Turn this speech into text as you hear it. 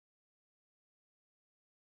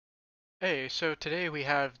Hey, so today we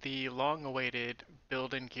have the long-awaited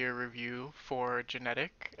build and gear review for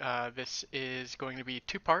Genetic. This is going to be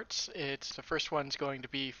two parts. The first one's going to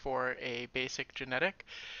be for a basic Genetic,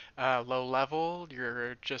 low level.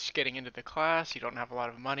 You're just getting into the class. You don't have a lot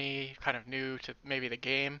of money, kind of new to maybe the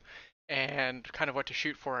game, and kind of what to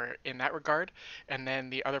shoot for in that regard. And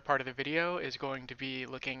then the other part of the video is going to be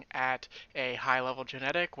looking at a high-level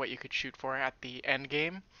Genetic, what you could shoot for at the end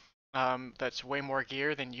game. That's way more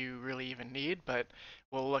gear than you really even need, but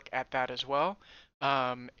we'll look at that as well.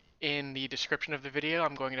 Um, in the description of the video,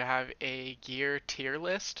 I'm going to have a gear tier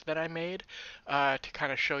list that I made to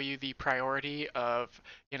kind of show you the priority of,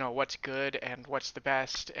 what's good and what's the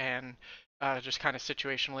best, and just kind of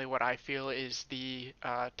situationally what I feel is the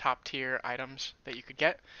top tier items that you could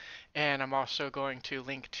get. And I'm also going to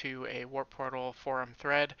link to a Warp Portal forum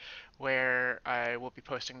thread where I will be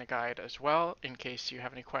posting the guide as well in case you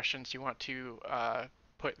have any questions you want to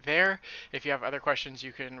put there. If you have other questions,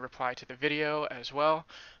 you can reply to the video as well.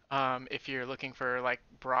 If you're looking for like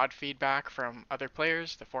broad feedback from other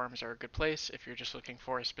players, the forums are a good place. If you're just looking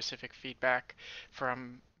for specific feedback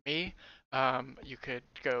from me, you could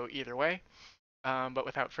go either way. But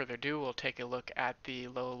without further ado, we'll take a look at the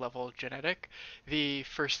low-level genetic. The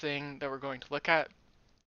first thing that we're going to look at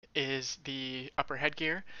is the upper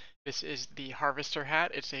headgear. This is the Harvester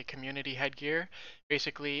hat. It's a community headgear.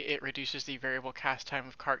 Basically, it reduces the variable cast time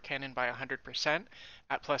of cart cannon by 100%.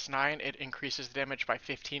 At plus 9, it increases the damage by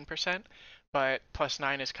 15%, but plus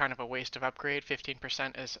 9 is kind of a waste of upgrade.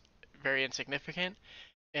 15% is very insignificant,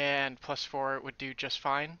 and plus 4 would do just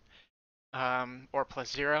fine, or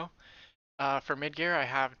plus 0. For mid gear, I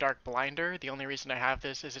have Dark Blinder. The only reason I have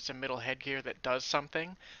this is it's a middle headgear that does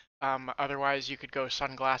something. Otherwise, you could go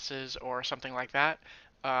sunglasses or something like that.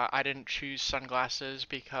 I didn't choose sunglasses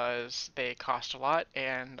because they cost a lot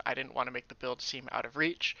and I didn't want to make the build seem out of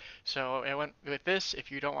reach. So I went with this.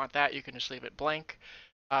 If you don't want that, you can just leave it blank.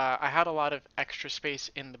 I had a lot of extra space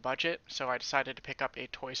in the budget, so I decided to pick up a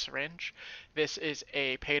toy syringe. This is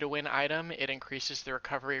a pay-to-win item. It increases the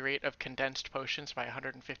recovery rate of condensed potions by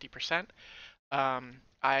 150%.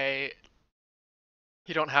 I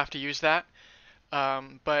You don't have to use that,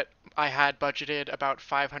 but I had budgeted about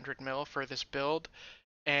 500 mil for this build,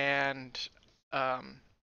 and um,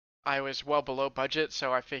 I was well below budget,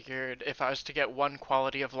 so I figured if I was to get one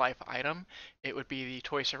quality of life item, it would be the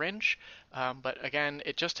toy syringe. But again,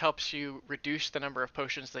 it just helps you reduce the number of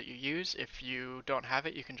potions that you use. If you don't have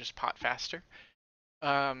it, you can just pot faster.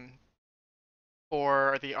 Um,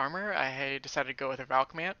 for the armor, I decided to go with a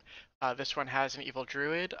Valkmant. This one has an evil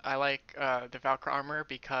druid. I like the Valk armor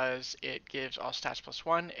because it gives all stats plus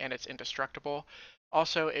 1 and it's indestructible.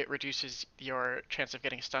 Also, it reduces your chance of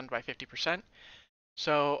getting stunned by 50%.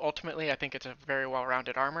 So ultimately, I think it's a very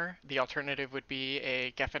well-rounded armor. The alternative would be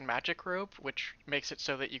a Geffen Magic Robe, which makes it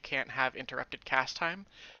so that you can't have interrupted cast time.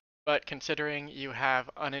 But considering you have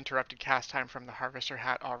uninterrupted cast time from the Harvester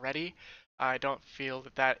hat already, I don't feel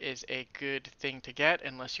that that is a good thing to get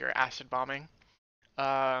unless you're acid bombing.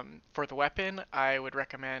 For the weapon, I would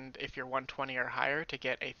recommend if you're 120 or higher to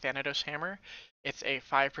get a Thanatos hammer. It's a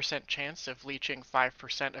 5% chance of leeching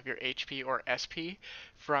 5% of your HP or SP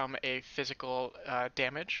from a physical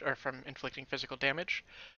damage or from inflicting physical damage.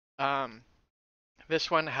 Um, this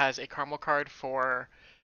one has a caramel card for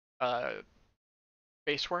uh,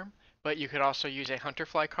 Baseworm, but you could also use a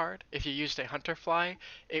Hunterfly card. If you used a Hunterfly,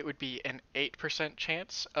 it would be an 8%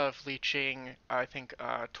 chance of leeching, I think,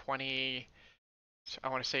 20, I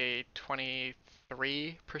want to say 23%.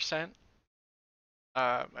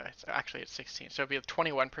 It's 16, so it'd be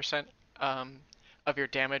 21% of your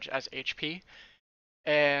damage as HP.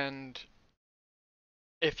 And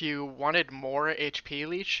if you wanted more HP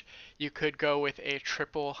leech, you could go with a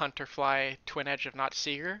triple Hunterfly Twin Edge of Not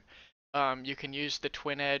Seeger. You can use the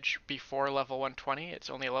Twin Edge before level 120. It's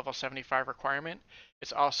only a level 75 requirement.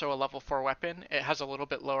 It's also a level 4 weapon. It has a little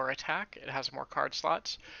bit lower attack. It has more card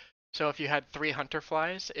slots. So if you had 3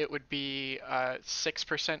 Hunterflies, it would be a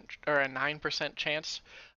 6% or a 9% chance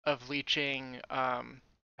of leeching, I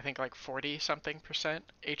think like 40 something percent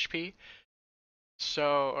HP.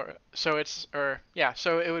 So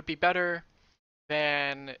it would be better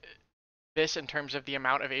than this in terms of the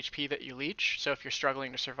amount of HP that you leech. So if you're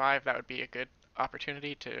struggling to survive, that would be a good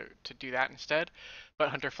opportunity to do that instead. But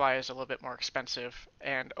Hunterfly is a little bit more expensive,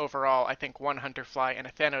 and overall, I think one Hunterfly and a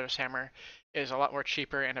Thanatos hammer is a lot more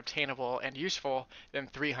cheaper and obtainable and useful than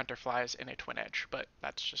 3 Hunterflies in a Twin Edge. But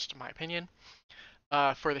that's just my opinion.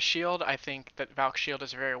 For the shield, I think that Valk Shield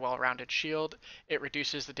is a very well-rounded shield. It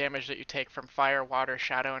reduces the damage that you take from fire, water,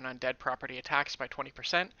 shadow, and undead property attacks by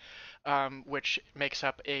 20%, which makes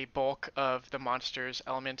up a bulk of the monster's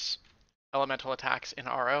elements elemental attacks in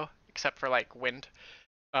RO, except for like wind.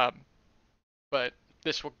 Um, but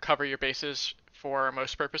this will cover your bases for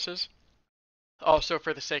most purposes. Also,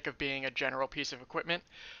 for the sake of being a general piece of equipment,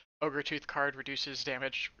 Ogre Tooth card reduces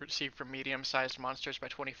damage received from medium-sized monsters by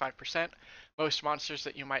 25%. Most monsters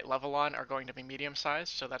that you might level on are going to be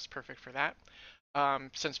medium-sized, so that's perfect for that.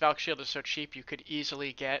 Since Valk Shield is so cheap, you could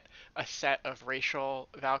easily get a set of racial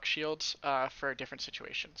Valk Shields for different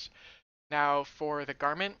situations. Now, for the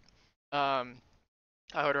garment, um,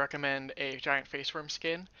 I would recommend a giant faceworm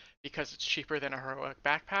skin because it's cheaper than a heroic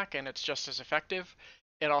backpack and it's just as effective.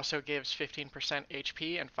 It also gives 15%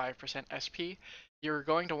 HP and 5% SP. You're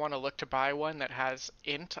going to want to look to buy one that has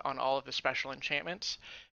int on all of the special enchantments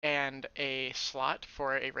and a slot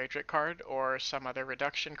for a Raedric card or some other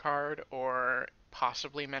reduction card or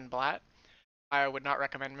possibly Menblat. I would not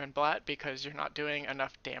recommend Menblat because you're not doing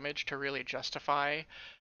enough damage to really justify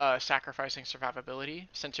sacrificing survivability.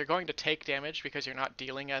 Since you're going to take damage because you're not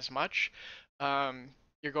dealing as much,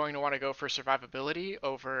 you're going to want to go for survivability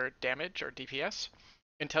over damage or DPS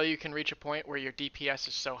until you can reach a point where your DPS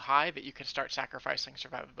is so high that you can start sacrificing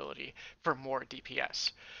survivability for more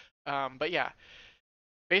DPS. But yeah,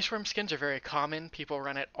 base worm skins are very common. People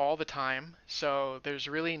run it all the time, so there's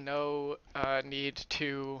really no need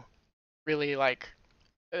to really like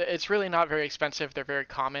it's really not very expensive. They're very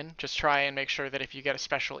common. Just try and make sure that if you get a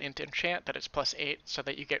special int enchant that it's +8 so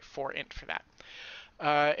that you get 4 int for that.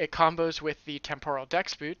 It combos with the temporal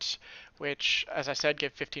dex boots, which, as I said,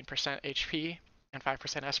 give 15% HP and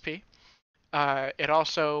 5% SP. It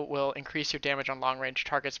also will increase your damage on long-range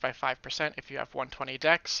targets by 5% if you have 120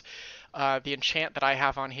 dex. The enchant that I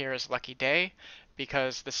have on here is Lucky Day,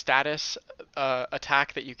 because the status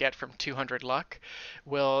attack that you get from 200 luck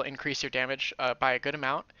will increase your damage by a good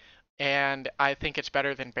amount. And I think it's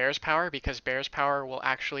better than Bear's Power because Bear's Power will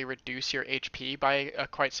actually reduce your HP by a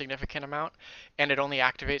quite significant amount, and it only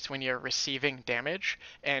activates when you're receiving damage,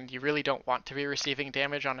 and you really don't want to be receiving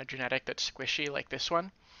damage on a genetic that's squishy like this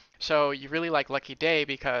one. So you really like Lucky Day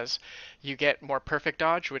because you get more perfect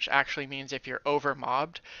dodge, which actually means if you're over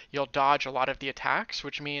mobbed, you'll dodge a lot of the attacks,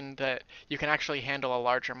 which mean that you can actually handle a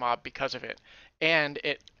larger mob because of it. And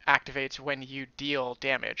it activates when you deal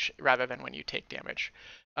damage rather than when you take damage.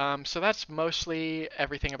 So that's mostly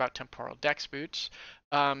everything about temporal dex boots.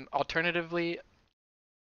 Alternatively,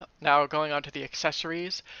 now going on to the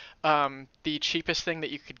accessories, the cheapest thing that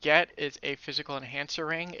you could get is a physical enhancer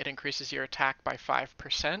ring. It increases your attack by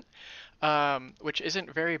 5%, which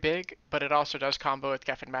isn't very big, but it also does combo with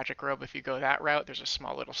Geffen Magic Robe if you go that route. There's a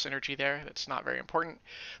small little synergy there that's not very important.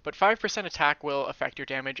 But 5% attack will affect your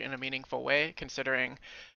damage in a meaningful way, considering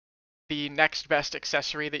the next best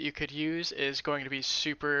accessory that you could use is going to be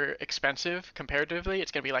super expensive comparatively.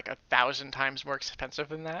 It's going to be like 1,000 times more expensive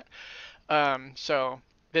than that. So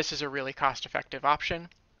this is a really cost-effective option.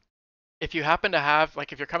 If you happen to have,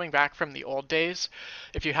 like if you're coming back from the old days,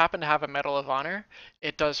 if you happen to have a Medal of Honor,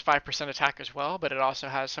 it does 5% attack as well, but it also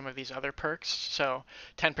has some of these other perks. So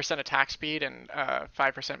 10% attack speed and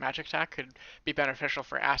 5% magic attack could be beneficial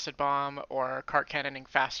for Acid Bomb or cart cannoning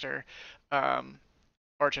faster, um,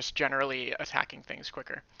 or just generally attacking things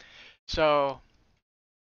quicker. So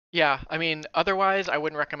yeah, I mean, otherwise I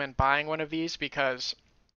wouldn't recommend buying one of these because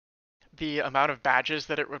the amount of badges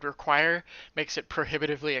that it would require makes it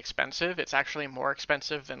prohibitively expensive. It's actually more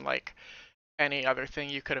expensive than like any other thing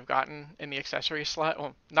you could have gotten in the accessory slot.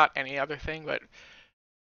 Well, not any other thing, but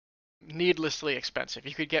needlessly expensive.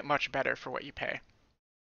 You could get much better for what you pay.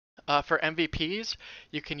 For MVPs,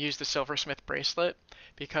 you can use the Silversmith Bracelet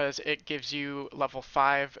because it gives you level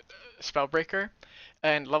 5 Spellbreaker.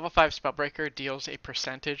 And level 5 Spellbreaker deals a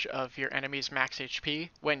percentage of your enemy's max HP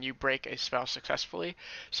when you break a spell successfully.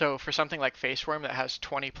 So for something like Faceworm that has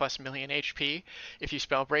 20 plus million HP, if you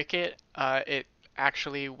Spellbreak it, it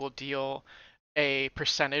actually will deal a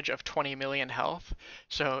percentage of 20 million health.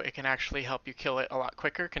 So it can actually help you kill it a lot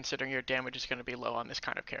quicker considering your damage is going to be low on this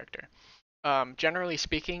kind of character. Generally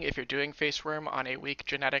speaking, if you're doing Faceworm on a weak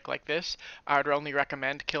genetic like this, I would only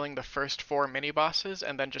recommend killing the first 4 mini-bosses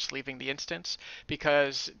and then just leaving the instance,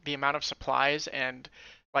 because the amount of supplies and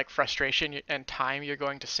like frustration and time you're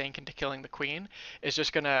going to sink into killing the queen is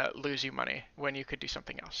just going to lose you money when you could do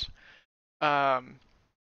something else.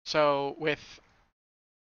 So with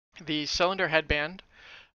the cylinder headband,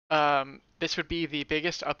 this would be the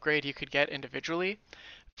biggest upgrade you could get individually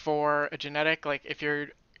for a genetic. Like if you're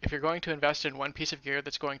going to invest in one piece of gear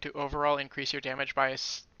that's going to overall increase your damage by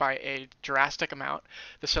a drastic amount,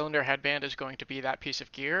 the cylinder headband is going to be that piece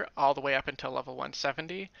of gear all the way up until level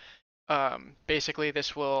 170. Basically,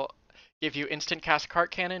 this will give you instant cast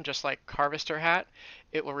cart cannon, just like Harvester Hat.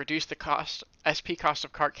 It will reduce the SP cost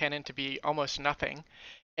of cart cannon to be almost nothing,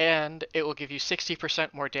 and it will give you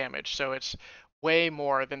 60% more damage. So it's way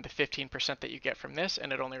more than the 15% that you get from this,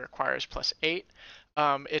 and it only requires +8.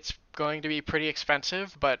 It's going to be pretty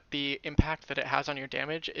expensive, but the impact that it has on your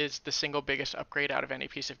damage is the single biggest upgrade out of any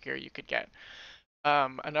piece of gear you could get.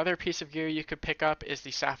 Another piece of gear you could pick up is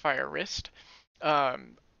the Sapphire Wrist.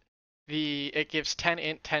 Um, it gives 10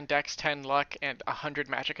 int, 10 dex, 10 luck, and 100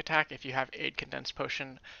 magic attack if you have Aid Condensed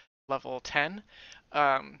Potion level 10.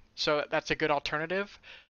 So that's a good alternative.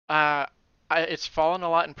 Uh, it's fallen a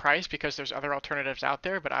lot in price because there's other alternatives out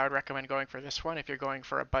there, but I would recommend going for this one if you're going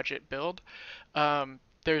for a budget build.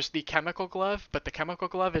 There's the chemical glove, but the chemical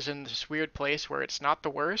glove is in this weird place where it's not the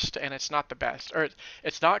worst and it's not the best, or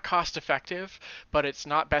it's not cost effective, but it's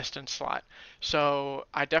not best in slot. So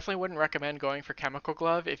I definitely wouldn't recommend going for chemical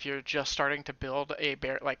glove if you're just starting to build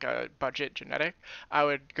like a budget genetic. I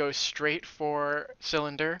would go straight for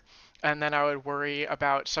cylinder, and then I would worry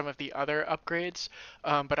about some of the other upgrades.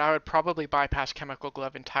 But I would probably bypass chemical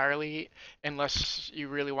glove entirely unless you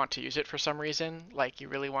really want to use it for some reason, like you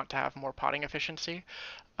really want to have more potting efficiency.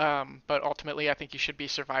 But ultimately, I think you should be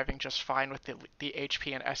surviving just fine with the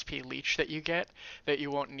HP and SP leech that you get, that you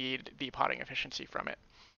won't need the potting efficiency from it.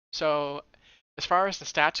 So as far as the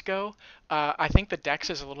stats go, I think the dex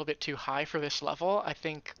is a little bit too high for this level. I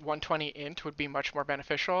think 120 int would be much more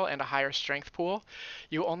beneficial and a higher strength pool.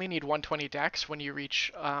 You only need 120 dex when you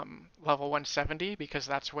reach level 170 because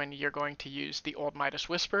that's when you're going to use the old Midas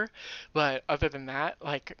Whisper. But other than that,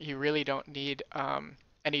 like you really don't need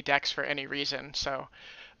any dex for any reason. So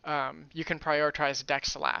you can prioritize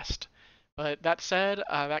dex last. But that said,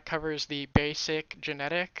 that covers the basic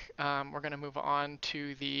genetic. We're going to move on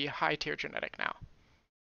to the high tier genetic now.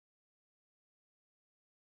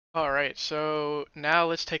 All right, so now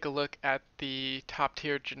let's take a look at the top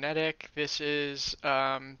tier genetic. This is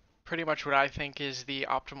pretty much what I think is the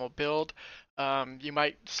optimal build. You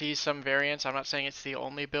might see some variants. I'm not saying it's the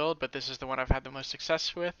only build, but this is the one I've had the most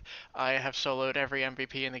success with. I have soloed every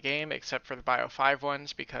MVP in the game except for the Bio 5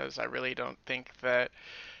 ones because I really don't think that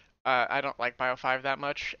I don't like Bio 5 that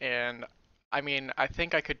much, and I mean, I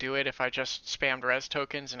think I could do it if I just spammed res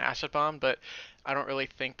tokens and acid bomb, but I don't really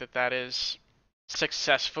think that that is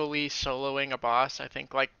successfully soloing a boss. I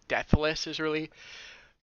think like Deathless is really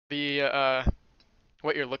the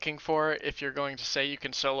what you're looking for if you're going to say you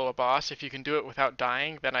can solo a boss. If you can do it without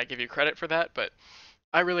dying, then I give you credit for that, but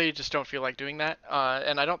I really just don't feel like doing that,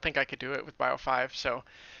 and I don't think I could do it with Bio 5, so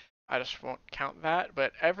I just won't count that.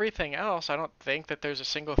 But everything else, I don't think that there's a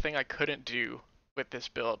single thing I couldn't do with this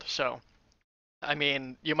build. So, I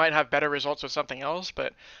mean, you might have better results with something else,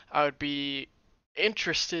 but I would be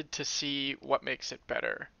interested to see what makes it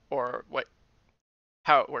better or what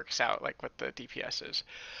how it works out, like what the DPS is.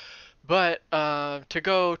 But to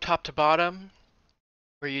go top to bottom,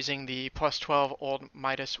 we're using the +12 Old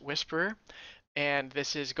Midas Whisperer, and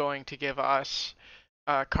this is going to give us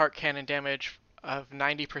cart cannon damage of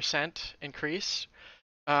 90% increase,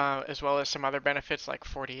 as well as some other benefits like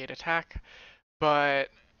 48 attack. But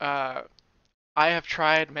uh, I have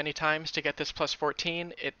tried many times to get this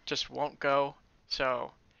 +14. It just won't go.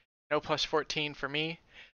 So no +14 for me.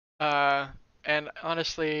 Uh, and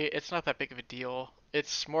honestly, it's not that big of a deal.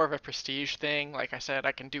 It's more of a prestige thing. Like I said,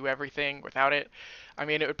 I can do everything without it. I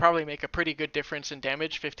mean, it would probably make a pretty good difference in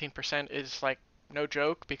damage. 15% is like no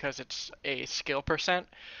joke because it's a skill percent,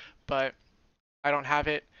 but I don't have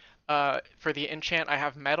it. For the enchant, I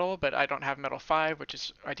have metal, but I don't have metal 5, which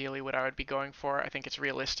is ideally what I would be going for. I think it's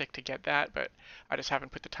realistic to get that, but I just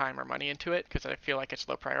haven't put the time or money into it because I feel like it's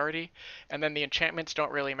low priority. And then the enchantments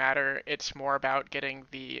don't really matter. It's more about getting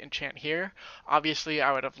the enchant here. Obviously,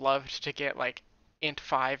 I would have loved to get like int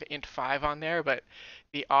 5 on there, but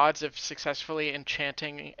the odds of successfully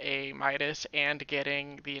enchanting a Midas and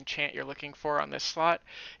getting the enchant you're looking for on this slot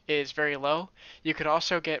is very low. You could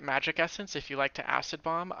also get Magic Essence if you like to Acid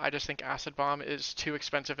Bomb. I just think Acid Bomb is too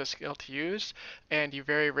expensive a skill to use, and you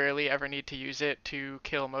very rarely ever need to use it to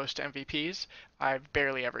kill most MVPs. I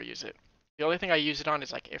barely ever use it. The only thing I use it on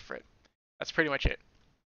is like Ifrit. That's pretty much it.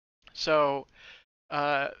 So,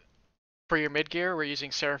 uh, for your mid gear, we're using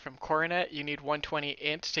Seraphim Coronet. You need 120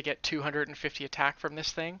 int to get 250 attack from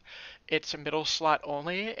this thing. It's a middle slot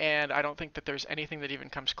only, and I don't think that there's anything that even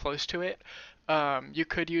comes close to it. You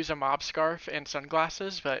could use a mob scarf and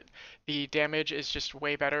sunglasses, but the damage is just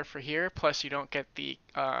way better for here. Plus, you don't get the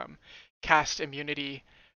cast immunity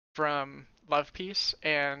from Love Piece,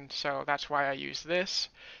 and so that's why I use this,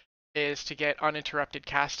 is to get uninterrupted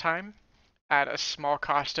cast time at a small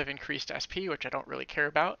cost of increased SP, which I don't really care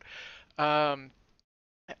about. Um,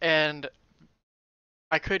 And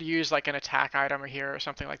I could use like an attack item here or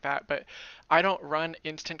something like that, but I don't run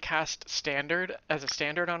instant cast standard as a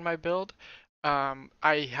standard on my build.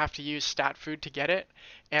 I have to use stat food to get it,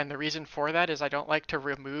 and the reason for that is I don't like to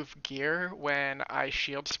remove gear when I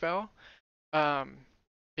shield spell, um,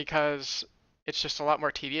 because it's just a lot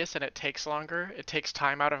more tedious and it takes longer. It takes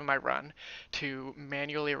time out of my run to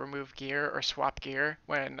manually remove gear or swap gear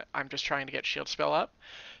when I'm just trying to get shield spell up.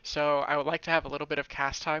 So I would like to have a little bit of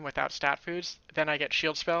cast time without stat foods. Then I get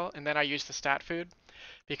shield spell and then I use the stat food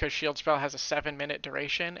because shield spell has a 7 minute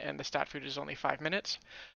duration and the stat food is only 5 minutes.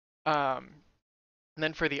 Um, and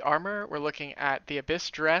then for the armor, we're looking at the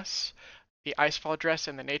Abyss dress, the Icefall dress,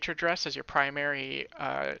 and the Nature dress as your primary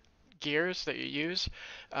gears that you use.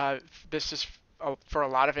 This is for a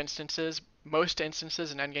lot of instances. Most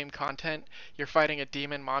instances in endgame content, you're fighting a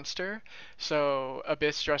demon monster, so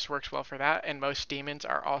Abyss dress works well for that. And most demons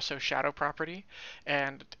are also shadow property,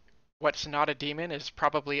 and what's not a demon is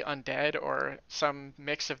probably undead or some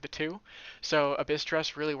mix of the two. So Abyss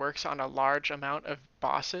dress really works on a large amount of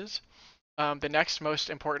bosses. The next most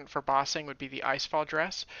important for bossing would be the Icefall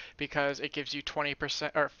dress because it gives you 20%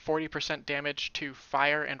 or 40% damage to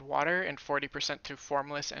fire and water and 40% to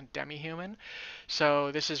formless and demi-human.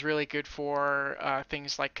 So this is really good for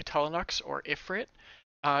things like Cthulhu or Ifrit.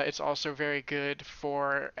 It's also very good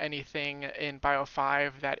for anything in Bio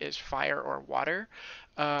 5 that is fire or water.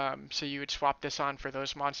 So you would swap this on for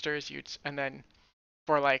those monsters. And then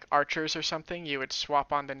for like archers or something, you would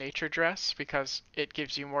swap on the nature dress because it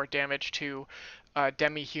gives you more damage to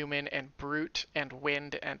demi-human and brute and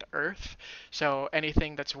wind and earth. So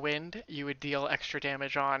anything that's wind, you would deal extra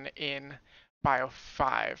damage on in Bio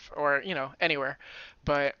 5 or, anywhere.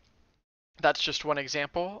 But that's just one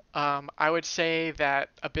example. I would say that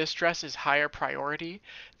Abyss Dress is higher priority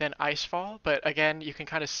than Icefall, but again, you can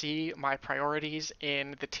kind of see my priorities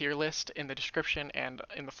in the tier list in the description and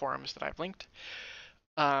in the forums that I've linked.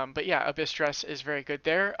 But yeah, Abyss Dress is very good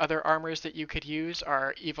there. Other armors that you could use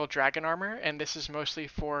are Evil Dragon Armor, and this is mostly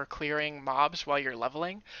for clearing mobs while you're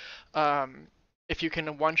leveling. Um, if you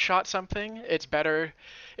can one-shot something, it's better.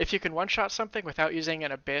 If you can one-shot something without using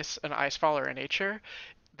an Abyss, an Icefall, or a Nature,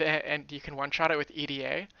 and you can one-shot it with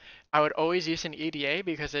EDA, I would always use an EDA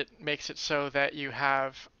because it makes it so that you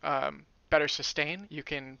have better sustain. You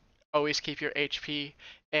can always keep your HP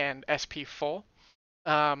and SP full.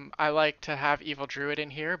 I like to have Evil Druid in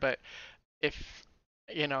here, but if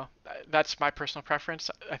that's my personal preference.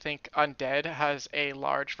 I think Undead has a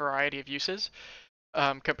large variety of uses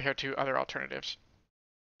compared to other alternatives.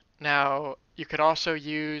 Now, you could also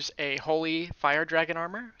use a Holy Fire Dragon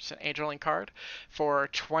Armor, it's an Angel Link card, for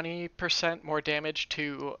 20% more damage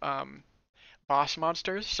to boss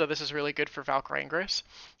monsters. So this is really good for Valkrangris,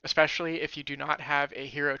 especially if you do not have a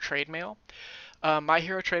hero trade mail. My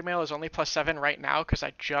hero trade mail is only +7 right now because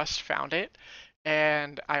I just found it,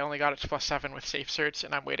 and I only got it to +7 with safe certs,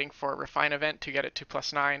 and I'm waiting for a refine event to get it to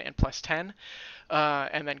 +9 and +10,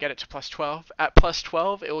 and then get it to +12. At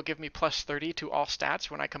 +12, it will give me +30 to all stats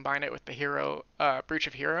when I combine it with the hero Breach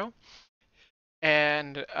of Hero,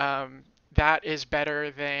 and that is better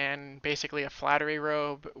than basically a Flattery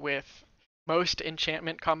Robe with most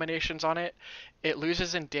enchantment combinations on it. It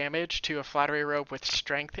loses in damage to a Flattery Robe with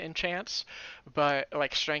Strength enchants, but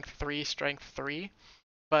like Strength 3, Strength 3,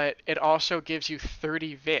 but it also gives you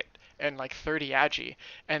 30 Vit and like 30 Agi,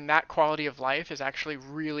 and that quality of life is actually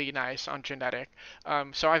really nice on Genetic.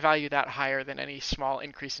 So I value that higher than any small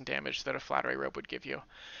increase in damage that a Flattery Robe would give you.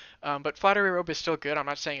 But Flattery Robe is still good. I'm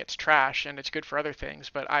not saying it's trash, and it's good for other things,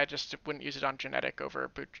 but I just wouldn't use it on Genetic over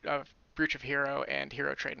Brooch of Hero and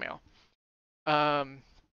Hero Trade Mail. Um,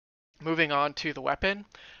 Moving on to the weapon,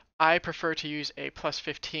 I prefer to use a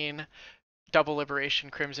 +15 Double Liberation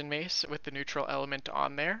Crimson Mace with the neutral element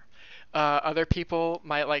on there. Other people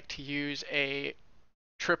might like to use a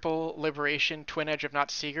triple Liberation Twin Edge of Not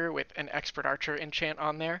Seeger with an Expert Archer enchant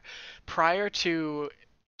on there. Prior to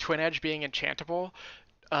Twin Edge being enchantable,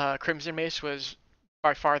 Crimson Mace was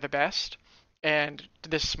by far the best, and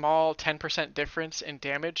this small 10% difference in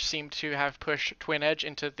damage seemed to have pushed Twin Edge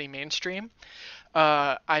into the mainstream.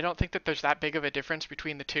 I don't think that there's that big of a difference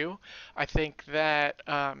between the two. I think that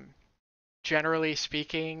generally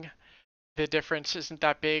speaking, the difference isn't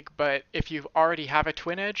that big, but if you already have a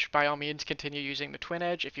Twin Edge, by all means continue using the Twin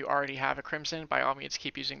Edge. If you already have a Crimson, by all means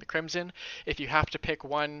keep using the Crimson. If you have to pick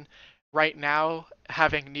one right now,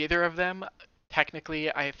 having neither of them,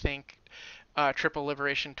 technically I think Triple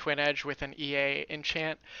Liberation Twin Edge with an EA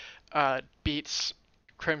enchant beats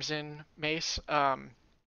Crimson Mace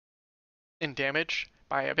in damage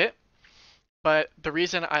by a bit. But the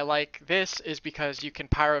reason I like this is because you can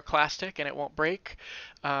pyroclastic and it won't break.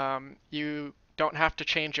 You don't have to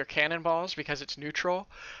change your cannonballs because it's neutral.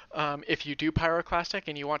 If you do pyroclastic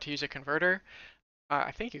and you want to use a converter,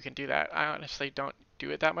 I think you can do that. I honestly don't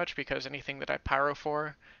do it that much because anything that I pyro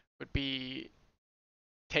for would be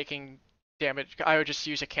taking damage. I would just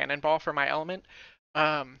use a cannonball for my element.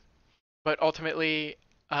 Um, but ultimately,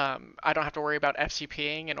 I don't have to worry about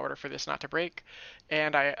FCPing in order for this not to break,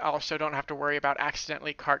 and I also don't have to worry about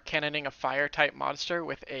accidentally cart cannoning a fire type monster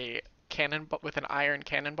with a cannon with an iron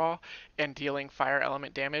cannonball and dealing fire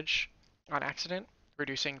element damage on accident,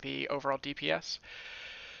 reducing the overall DPS.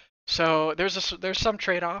 So there's some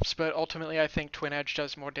trade-offs, but ultimately I think Twin Edge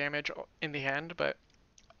does more damage in the end, but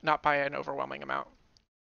not by an overwhelming amount.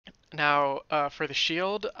 Now, for the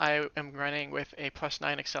shield, I am running with a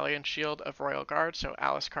 +9 Excellion shield of Royal Guard, so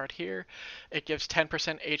Alice card here. It gives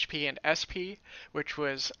 10% HP and SP, which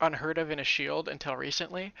was unheard of in a shield until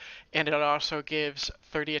recently, and it also gives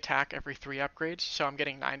 30 attack every 3 upgrades, so I'm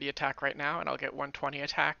getting 90 attack right now, and I'll get 120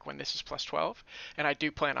 attack when this is +12, and I do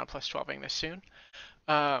plan on +12ing this soon.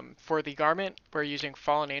 For the garment, we're using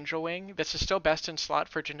Fallen Angel Wing. This is still best in slot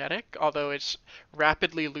for genetic, although it's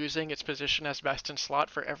rapidly losing its position as best in slot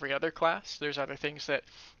for every other class. There's other things that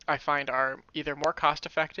I find are either more cost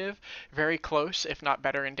effective, very close, if not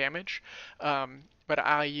better in damage. But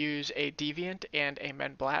I use a Deviant and a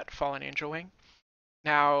Menblat Fallen Angel Wing.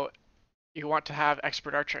 Now, you want to have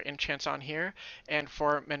Expert Archer enchants on here, and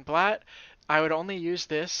for Menblat, I would only use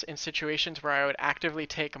this in situations where I would actively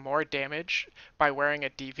take more damage by wearing a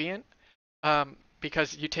Deviant,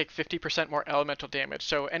 because you take 50% more elemental damage.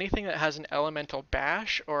 So anything that has an elemental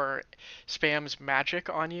bash or spams magic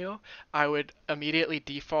on you, I would immediately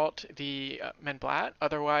default the Menblat.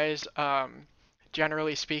 Otherwise,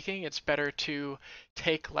 generally speaking, it's better to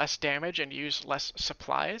take less damage and use less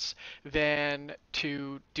supplies than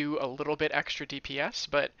to do a little bit extra DPS.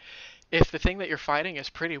 But if the thing that you're fighting is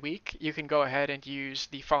pretty weak, you can go ahead and use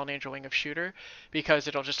the Fallen Angel Wing of Shooter because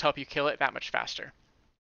it'll just help you kill it that much faster.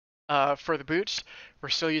 For the boots, we're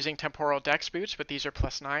still using Temporal Dex boots, but these are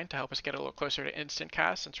 +9 to help us get a little closer to instant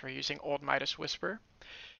cast since we're using Old Midas Whisper.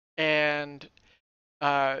 And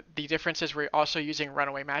the difference is we're also using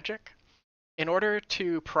Runaway Magic. In order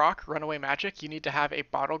to proc Runaway Magic, you need to have a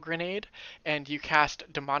Bottle Grenade, and you cast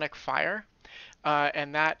Demonic Fire,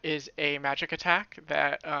 and that is a magic attack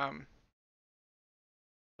that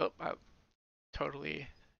I totally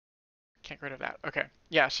can't get rid of that. Okay,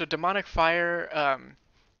 yeah. So Demonic Fire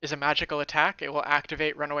is a magical attack. It will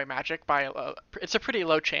activate Runaway Magic by it's a pretty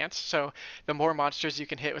low chance. So the more monsters you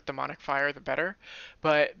can hit with Demonic Fire, the better.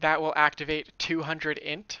 But that will activate 200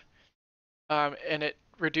 int, and it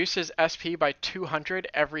reduces SP by 200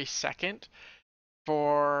 every second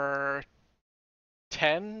for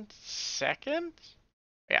 10 seconds?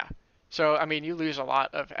 Yeah. So, I mean, you lose a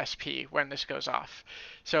lot of SP when this goes off.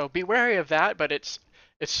 So be wary of that, but it's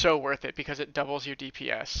so worth it because it doubles your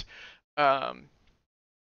DPS. Um,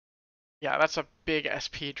 yeah, that's a big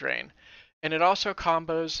SP drain. And it also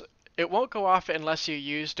combos, it won't go off unless you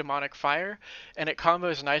use Demonic Fire, and it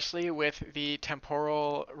combos nicely with the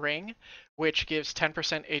Temporal Ring, which gives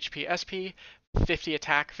 10% HP SP, 50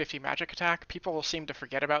 attack, 50 magic attack. People will seem to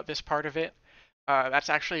forget about this part of it. That's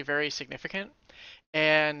actually very significant.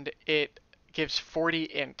 And it gives 40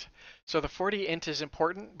 int. So the 40 int is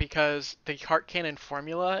important because the cart cannon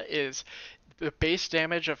formula is the base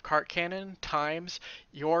damage of cart cannon times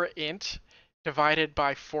your int divided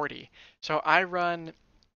by 40. So I run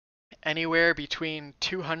anywhere between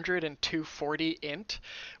 200 and 240 int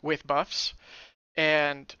with buffs,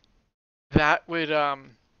 and that would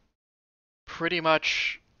pretty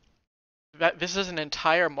much that this is an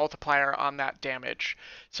entire multiplier on that damage.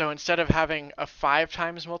 So instead of having a 5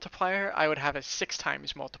 times multiplier, I would have a 6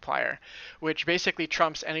 times multiplier, which basically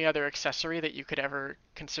trumps any other accessory that you could ever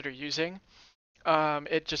consider using.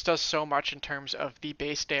 It just does so much in terms of the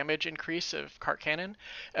base damage increase of cart cannon,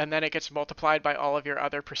 and then it gets multiplied by all of your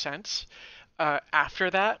other percents after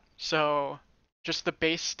that. So just the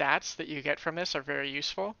base stats that you get from this are very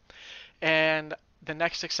useful. And the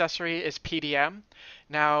next accessory is PDM.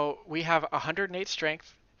 Now we have 108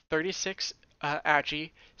 strength, 36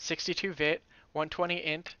 agi, 62 vit, 120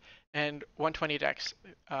 int, and 120 dex.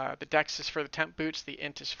 The dex is for the temp boots, the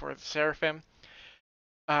int is for the seraphim,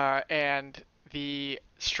 and the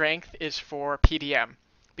strength is for PDM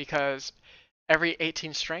because every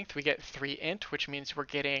 18 strength we get 3 int, which means we're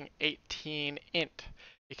getting 18 int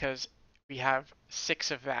because we have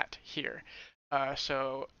 6 of that here.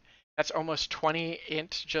 So that's almost 20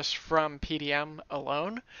 int just from PDM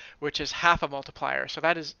alone, which is half a multiplier. So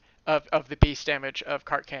that is of the base damage of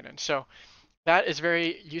cart cannon. So That is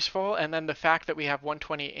very useful, and then the fact that we have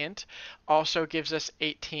 120 int also gives us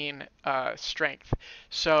 18 strength.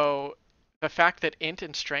 So the fact that int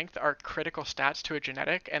and strength are critical stats to a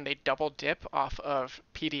genetic and they double dip off of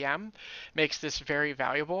PDM makes this very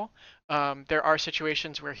valuable. There are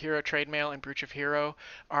situations where Hero Trade Mail and Breach of Hero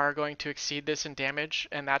are going to exceed this in damage,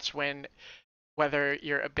 and that's when whether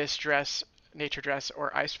your Abyss Dress, Nature Dress, or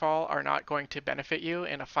Icefall are not going to benefit you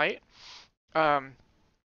in a fight. Um,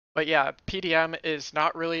 but yeah, PDM is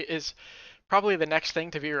probably the next thing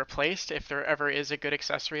to be replaced if there ever is a good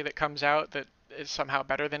accessory that comes out that is somehow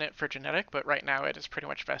better than it for genetic, but right now it is pretty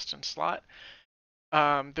much best in slot.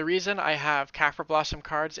 The reason I have Kaffir Blossom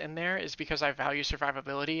cards in there is because I value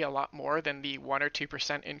survivability a lot more than the 1 or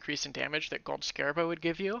 2% increase in damage that Gold Scaraba would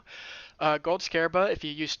give you. Gold Scaraba, if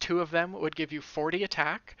you use two of them, would give you 40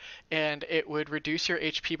 attack, and it would reduce your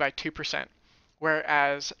HP by 2%.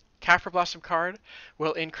 Whereas Kaffir Blossom card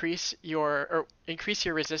will increase your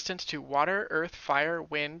resistance to water, earth, fire,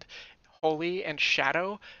 wind, holy, and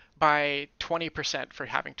shadow by 20% for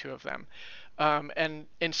having two of them. And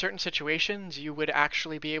in certain situations, you would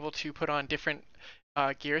actually be able to put on different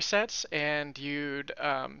gear sets, and you'd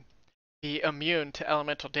be immune to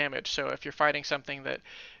elemental damage. So if you're fighting something that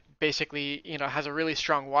basically, has a really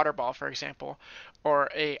strong water ball, for example,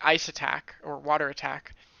 or a ice attack or water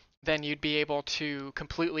attack, then you'd be able to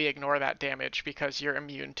completely ignore that damage because you're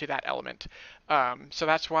immune to that element. So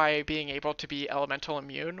that's why being able to be elemental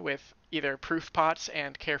immune with either proof pots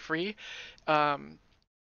and carefree um,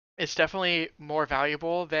 is definitely more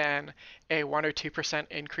valuable than a 1 or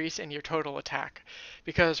 2% increase in your total attack.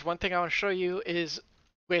 Because one thing I want to show you is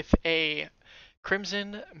with a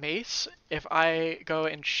Crimson Mace, if I go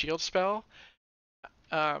and shield spell,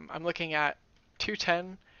 I'm looking at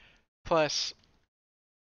 210 plus,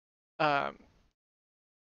 um,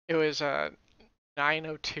 it was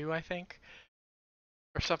 902, I think,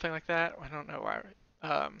 or something like that. I don't know why.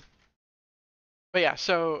 But yeah,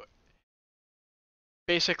 so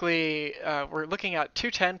basically, we're looking at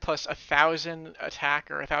 210 plus 1,000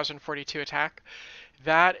 attack or 1,042 attack.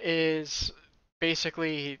 That is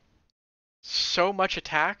basically so much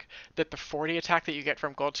attack that the 40 attack that you get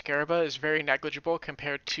from Gold Scaraba is very negligible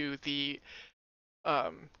compared to the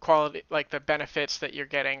quality, like the benefits that you're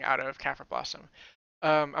getting out of Kaffir Blossom.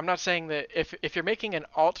 I'm not saying that if you're making an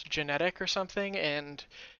alt genetic or something and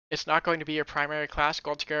it's not going to be your primary class,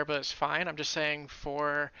 Gold Scaraba is fine. I'm just saying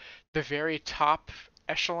for the very top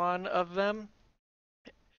echelon of them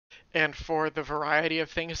and for the variety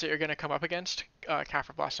of things that you're going to come up against,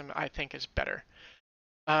 Kaffir Blossom I think is better.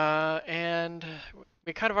 And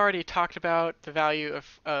we kind of already talked about the value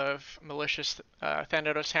of malicious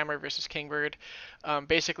Thanatos Hammer versus Kingbird.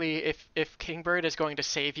 Basically, if Kingbird is going to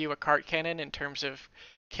save you a cart cannon in terms of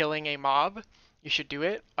killing a mob, you should do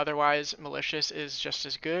it. Otherwise, malicious is just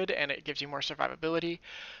as good, and it gives you more survivability.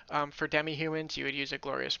 For demi-humans, you would use a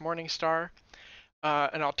Glorious Morningstar.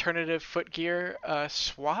 An alternative foot gear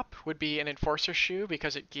swap would be an Enforcer shoe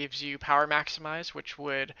because it gives you power maximize, which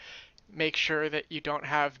would make sure that you don't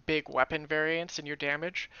have big weapon variance in your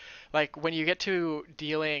damage. Like when you get to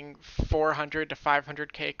dealing 400 to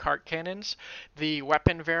 500k cart cannons, the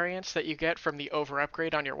weapon variance that you get from the over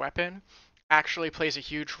upgrade on your weapon actually plays a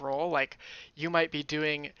huge role. Like you might be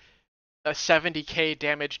doing a 70k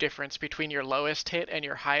damage difference between your lowest hit and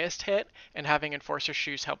your highest hit, and having Enforcer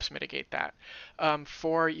Shoes helps mitigate that.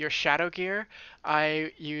 For your Shadow Gear,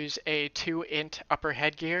 I use a 2 int upper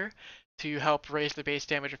headgear to help raise the base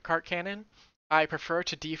damage of Cart Cannon. I prefer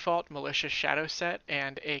to default Malicious Shadow Set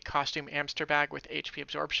and a Costume Amster Bag with HP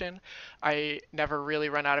Absorption. I never really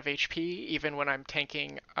run out of HP, even when I'm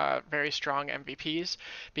tanking very strong MVPs,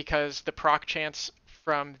 because the proc chance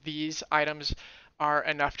from these items are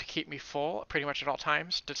enough to keep me full pretty much at all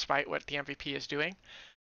times, despite what the MVP is doing.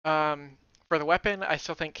 Um, for the weapon, I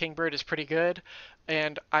still think Kingbird is pretty good,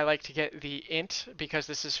 and I like to get the int because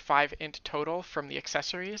this is 5 int total from the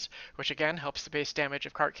accessories, which again helps the base damage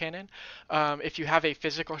of Cart Cannon. If you have a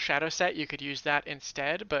physical shadow set, you could use that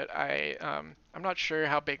instead, but I'm not sure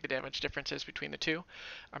how big the damage difference is between the two.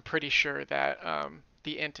 I'm pretty sure that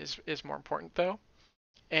the int is more important though.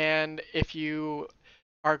 And if you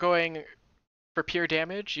are going for pure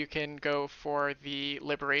damage, you can go for the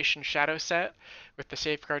Liberation Shadow set with the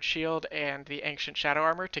Safeguard Shield and the Ancient Shadow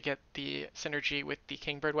Armor to get the synergy with the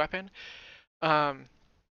Kingbird weapon. Um,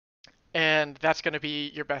 and that's going to be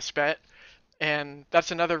your best bet. And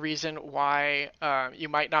that's another reason why you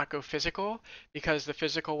might not go physical, because the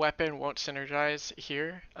physical weapon won't synergize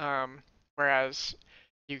here. Whereas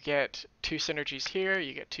you get two synergies here,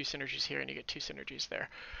 you get two synergies here, and you get two synergies there.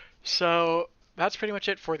 So that's pretty much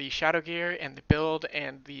it for the shadow gear and the build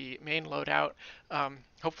and the main loadout.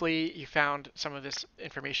 Hopefully you found some of this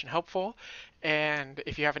information helpful, and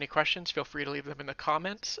if you have any questions, feel free to leave them in the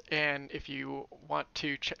comments. And if you want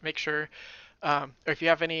to make sure, or if you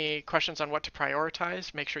have any questions on what to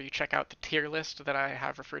prioritize, make sure you check out the tier list that I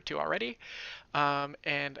have referred to already.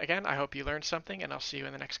 And again, I hope you learned something, and I'll see you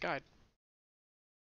in the next guide.